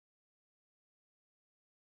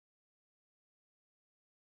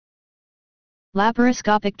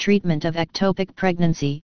Laparoscopic treatment of ectopic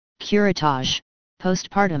pregnancy, curettage,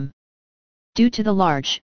 postpartum. Due to the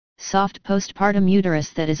large, soft postpartum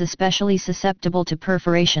uterus that is especially susceptible to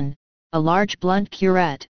perforation, a large blunt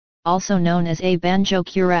curette, also known as a banjo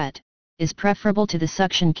curette, is preferable to the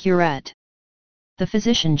suction curette. The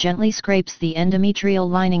physician gently scrapes the endometrial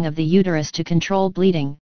lining of the uterus to control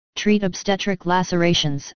bleeding, treat obstetric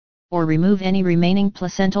lacerations, or remove any remaining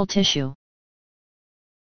placental tissue.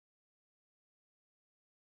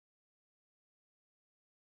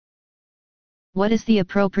 What is the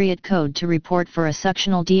appropriate code to report for a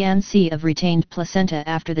suctional D&C of retained placenta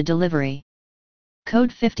after the delivery?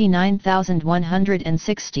 Code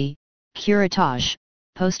 59160, curettage,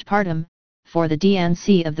 postpartum, for the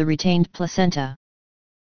D&C of the retained placenta.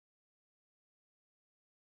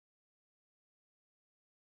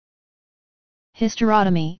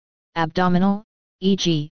 Hysterotomy, abdominal,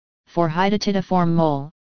 e.g., for hydatidiform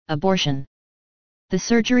mole, abortion. The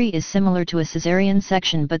surgery is similar to a caesarean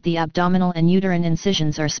section, but the abdominal and uterine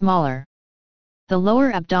incisions are smaller. The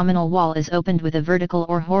lower abdominal wall is opened with a vertical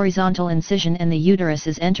or horizontal incision and the uterus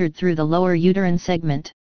is entered through the lower uterine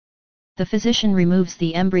segment. The physician removes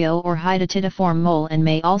the embryo or hydatidiform mole and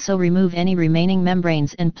may also remove any remaining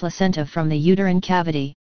membranes and placenta from the uterine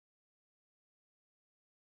cavity.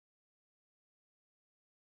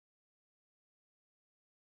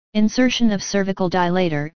 Insertion of cervical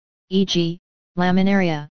dilator, e.g.,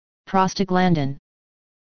 laminaria, prostaglandin.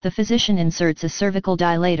 The physician inserts a cervical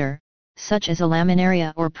dilator, such as a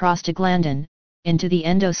laminaria or prostaglandin, into the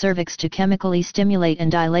endocervix to chemically stimulate and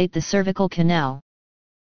dilate the cervical canal.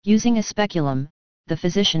 Using a speculum, the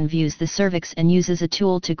physician views the cervix and uses a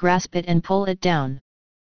tool to grasp it and pull it down.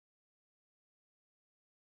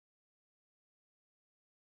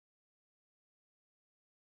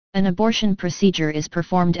 An abortion procedure is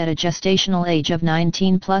performed at a gestational age of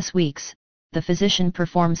 19+ weeks. The physician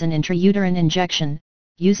performs an intrauterine injection,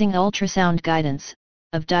 using ultrasound guidance,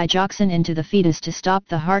 of digoxin into the fetus to stop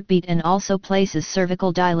the heartbeat and also places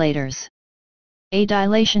cervical dilators. A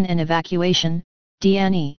dilation and evacuation,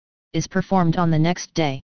 D&E, is performed on the next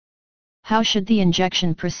day. How should the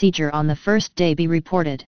injection procedure on the first day be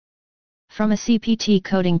reported? From a CPT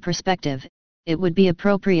coding perspective, it would be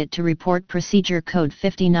appropriate to report procedure code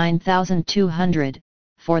 59200,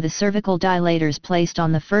 for the cervical dilators placed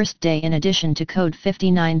on the first day in addition to code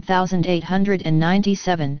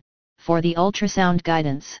 59897, for the ultrasound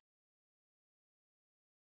guidance.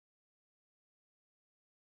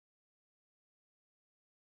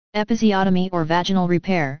 Episiotomy or vaginal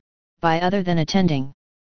repair, by other than attending.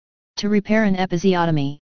 To repair an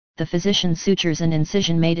episiotomy, the physician sutures an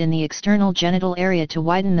incision made in the external genital area to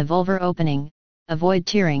widen the vulvar opening, avoid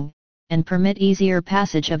tearing, and permit easier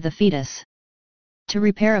passage of the fetus. To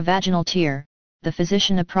repair a vaginal tear, the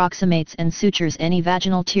physician approximates and sutures any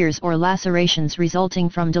vaginal tears or lacerations resulting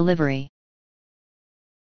from delivery.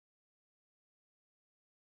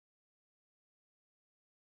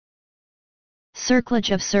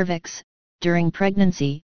 Cerclage of cervix, during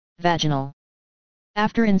pregnancy, vaginal.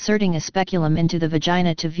 After inserting a speculum into the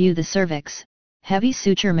vagina to view the cervix, heavy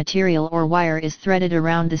suture material or wire is threaded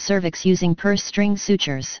around the cervix using purse string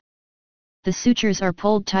sutures. The sutures are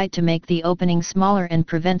pulled tight to make the opening smaller and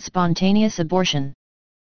prevent spontaneous abortion.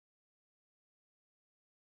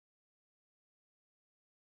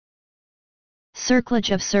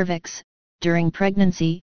 Cerclage of cervix, during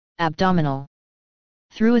pregnancy, abdominal.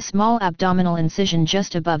 Through a small abdominal incision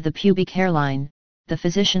just above the pubic hairline, the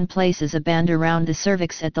physician places a band around the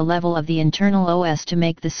cervix at the level of the internal os to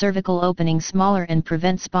make the cervical opening smaller and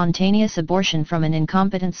prevent spontaneous abortion from an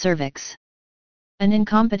incompetent cervix. An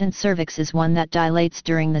incompetent cervix is one that dilates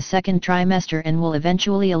during the second trimester and will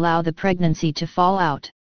eventually allow the pregnancy to fall out.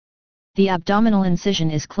 The abdominal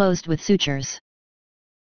incision is closed with sutures.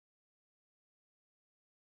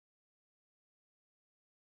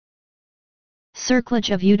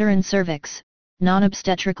 Cerclage of uterine cervix,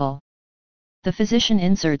 nonobstetrical. The physician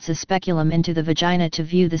inserts a speculum into the vagina to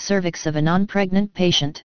view the cervix of a non-pregnant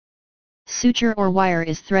patient. Suture or wire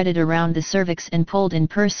is threaded around the cervix and pulled in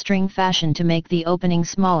purse string fashion to make the opening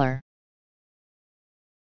smaller.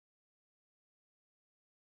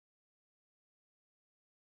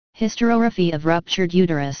 Hysterorrhaphy of ruptured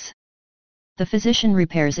uterus. The physician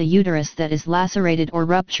repairs a uterus that is lacerated or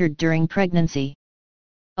ruptured during pregnancy.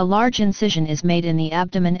 A large incision is made in the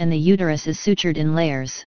abdomen and the uterus is sutured in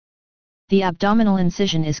layers. The abdominal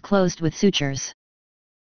incision is closed with sutures.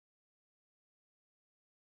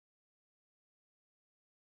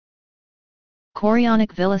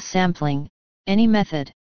 Chorionic villus sampling, any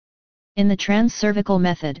method. In the transcervical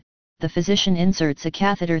method, the physician inserts a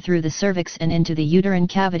catheter through the cervix and into the uterine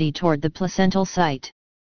cavity toward the placental site.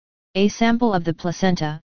 A sample of the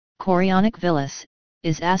placenta, chorionic villus,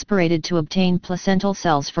 is aspirated to obtain placental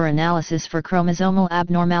cells for analysis for chromosomal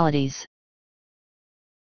abnormalities.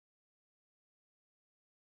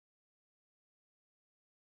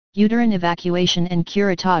 Uterine evacuation and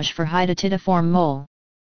curettage for hydatidiform mole.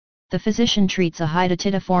 The physician treats a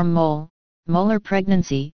hydatidiform mole, molar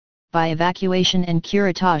pregnancy, by evacuation and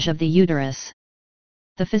curettage of the uterus.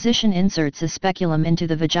 The physician inserts a speculum into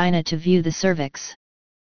the vagina to view the cervix.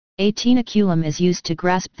 A tenaculum is used to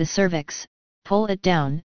grasp the cervix, pull it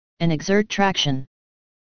down, and exert traction.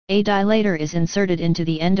 A dilator is inserted into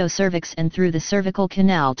the endocervix and through the cervical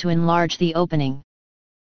canal to enlarge the opening.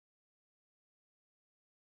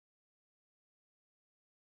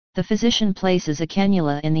 The physician places a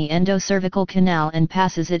cannula in the endocervical canal and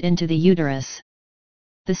passes it into the uterus.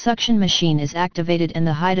 The suction machine is activated and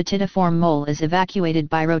the hydatidiform mole is evacuated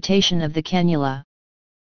by rotation of the cannula.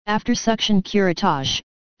 After suction curettage,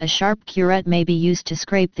 a sharp curette may be used to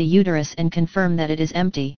scrape the uterus and confirm that it is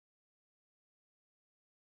empty.